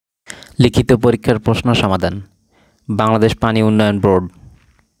লিখিত পরীক্ষার প্রশ্ন সমাধান। বাংলাদেশ পানি উন্নয়ন বোর্ড।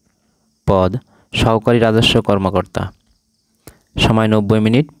 পদ সহকারী রাজস্ব কর্মকর্তা। সময় 90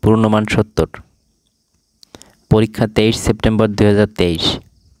 মিনিট, পূর্ণমান 70। পরীক্ষা 23 সেপ্টেম্বর 2023।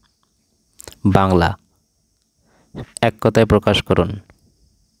 বাংলা। এক কথায় প্রকাশ করুন।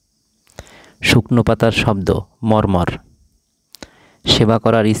 শুকনো পাতার শব্দ মর্মর। সেবা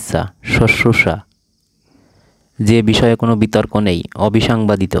করার ইচ্ছা শুশ্রূষা। যে বিষয়ে কোনো বিতর্ক নেই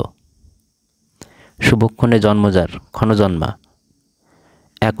অবিসংবাদিত। শুভক্ষণে জন্মযার ক্ষণজন্মা।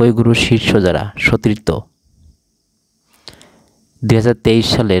 একই গুরুর শীর্ষ যারা সতীর্থ। 2023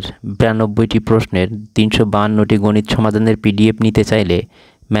 সালের 92টি প্রশ্নের 352টি গণিত সমাধানের PDF নিতে চাইলে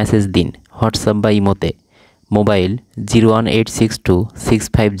মেসেজ দিন হোয়াটসঅ্যাপ বা ইমোতে। মোবাইল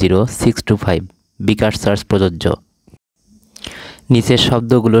 01862650625। বিকাশ চার্জ প্রযোজ্য। নিচের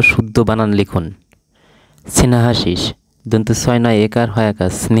শব্দগুলো শুদ্ধ বানান লিখুন। স্নেহাশিস দন্ত 6 নয় একার হয়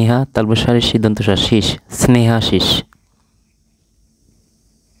একার স্নেহা তালবসারের সিদ্ধান্ত শীষ স্নেহাশিস।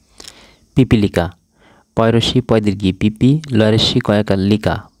 পিপিলিকা পয়রসি পয়দীর্ঘি পিপি লয়রেসি কয়াকার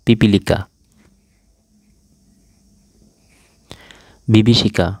লিকা পিপিলিকা।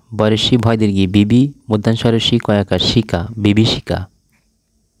 বিভীষিকা বয়রেসি ভয়দীর্ঘি বিবি মধ্যাংশরেসি কয়াকার শিকা বিভীষিকা।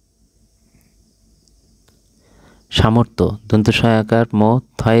 সামর্থ্য দন্ত সয়াকার ম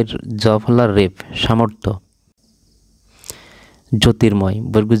থয়ের জফলার রেপ সামর্থ্য। জ্যোতির্ময়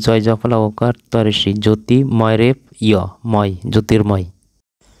বর্গ জয় জফলা ওকার তরেসি জ্যোতি ময় রেপ ইয় ময় জ্যোতির্ময়।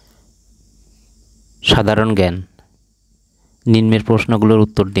 সাধারণ জ্ঞান। নিম্নের প্রশ্নগুলোর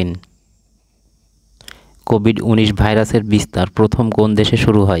উত্তর দিন। কোভিড-19 ভাইরাসের বিস্তার প্রথম কোন দেশে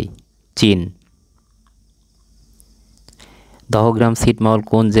শুরু হয়? চীন। দহগ্রাম ছিটমহল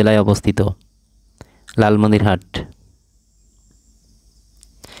কোন জেলায় অবস্থিত? লালমনিরহাট।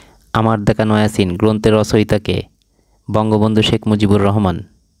 আমার দেখা নয়াসিন গ্রন্থের রচয়িতা কে? বঙ্গবন্ধু শেখ মুজিবুর রহমান।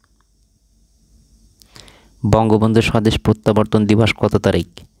 বঙ্গবন্ধু স্বদেশ প্রত্যাবর্তন দিবস কত তারিখ?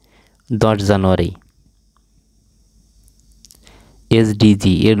 10 জানুয়ারি। SDG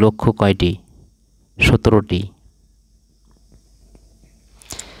এর লক্ষ্য কয়টি? 17টি।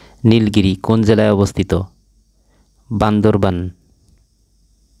 নীলগিরি কোন জেলায় অবস্থিত? বান্দরবান।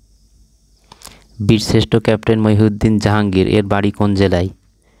 বীরশ্রেষ্ঠ ক্যাপ্টেন মহিউদ্দিন জাহাঙ্গীর এর বাড়ি কোন জেলায়?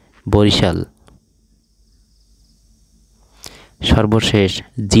 বরিশাল। সর্বশেষ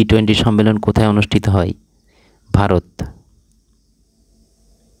G20 সম্মেলন কোথায় অনুষ্ঠিত হয়? ভারত।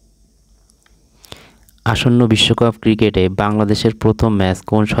 আসন্ন বিশ্বকাপ ক্রিকেটে বাংলাদেশের প্রথম ম্যাচ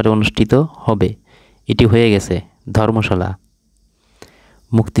কোন শহরে অনুষ্ঠিত হবে? এটি হয়ে গেছে ধর্মশালা।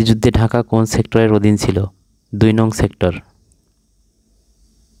 মুক্তিযুদ্ধে ঢাকা কোন সেক্টরের অধীন ছিল? 2 নং সেক্টর।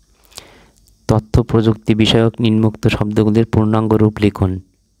 তথ্য প্রযুক্তি বিষয়ক নিম্নোক্ত শব্দগুলির পূর্ণাঙ্গ রূপ লিখুন।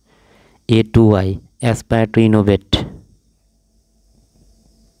 A2Y aspire to innovate.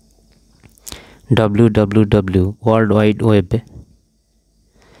 www world wide web.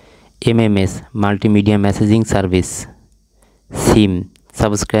 MMS multimedia messaging service. SIM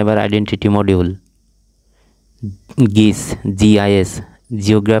subscriber identity module. GIS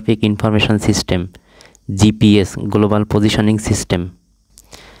geographic information system. GPS global positioning system.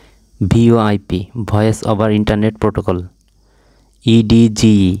 VoIP voice over internet protocol.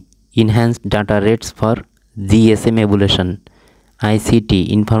 EDGE Enhanced Data Rates for GSM Evolution. ICT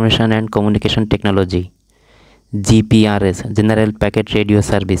Information and Communication Technology. GPRS General Packet Radio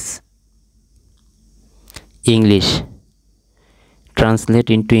Service. English Translate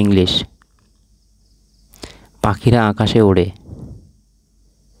into English. পাখিরা আকাশে ওড়ে।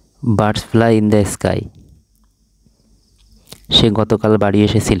 Birds fly in the sky. সে গতকাল বাড়ি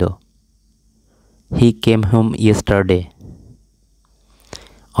এসেছিল। He came home yesterday.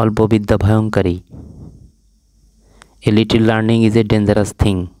 অল্প বিদ্যা ভয়ঙ্করী। A little learning is a dangerous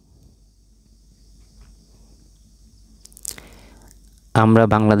thing. আমরা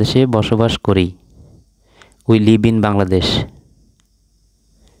বাংলাদেশে বসবাস করি। We live in Bangladesh.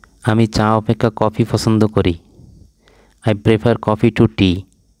 আমি চা অপেক্ষা কফি পছন্দ করি। I prefer coffee to tea.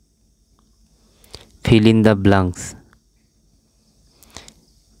 Fill in the blanks.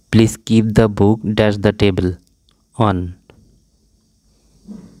 Please keep the book dash the table on.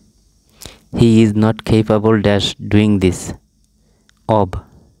 He is not capable dash doing this of.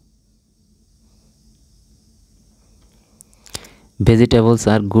 Vegetables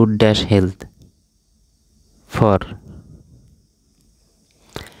are good dash health for.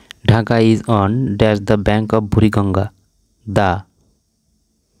 Dhaka is on dash the bank of Buriganga the.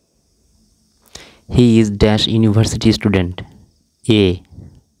 He is dash university student A.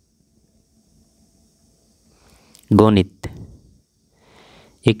 গণিত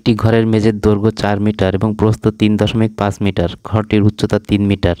একটি ঘরের মেঝের দৈর্ঘ্য 4 metre এবং প্রস্থ 3.5 metre, ঘরটির উচ্চতা 3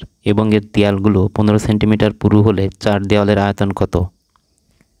 metre এবং এর দেয়ালগুলো 15 সেন্টিমিটার পুরু হলে 4 দেওয়ালের আয়তন কত?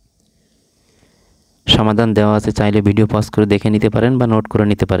 সমাধান দেওয়া আছে, চাইলে ভিডিও পজ করে দেখে নিতে পারেন বা নোট করে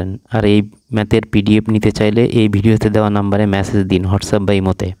নিতে পারেন। আর এই ম্যাথের পিডিএফ নিতে চাইলে এই ভিডিওতে দেওয়া নাম্বারে মেসেজ দিন, হোয়াটসঅ্যাপ বা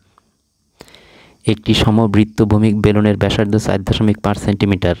ইমোতে। একটি সমবৃত্তভূমিক বেলুনের ব্যাসার্ধ 4.5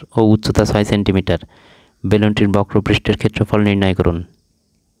 সেন্টিমিটার ও উচ্চতা 6 সেন্টিমিটার। বেলুনটির বক্রপৃষ্ঠের ক্ষেত্রফল নির্ণয় করুন।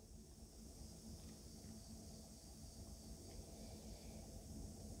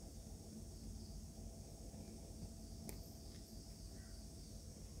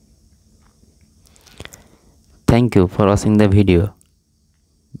 Thank you for watching the video.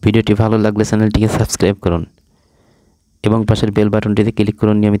 ভিডিওটি ভালো লাগলে চ্যানেলটিকে সাবস্ক্রাইব করুন এবং পাশের বেল বাটনটিতে ক্লিক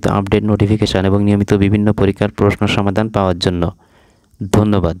করুন নিয়মিত আপডেট, নোটিফিকেশান এবং নিয়মিত বিভিন্ন পরীক্ষার প্রশ্ন সমাধান পাওয়ার জন্য।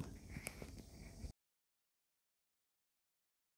 ধন্যবাদ।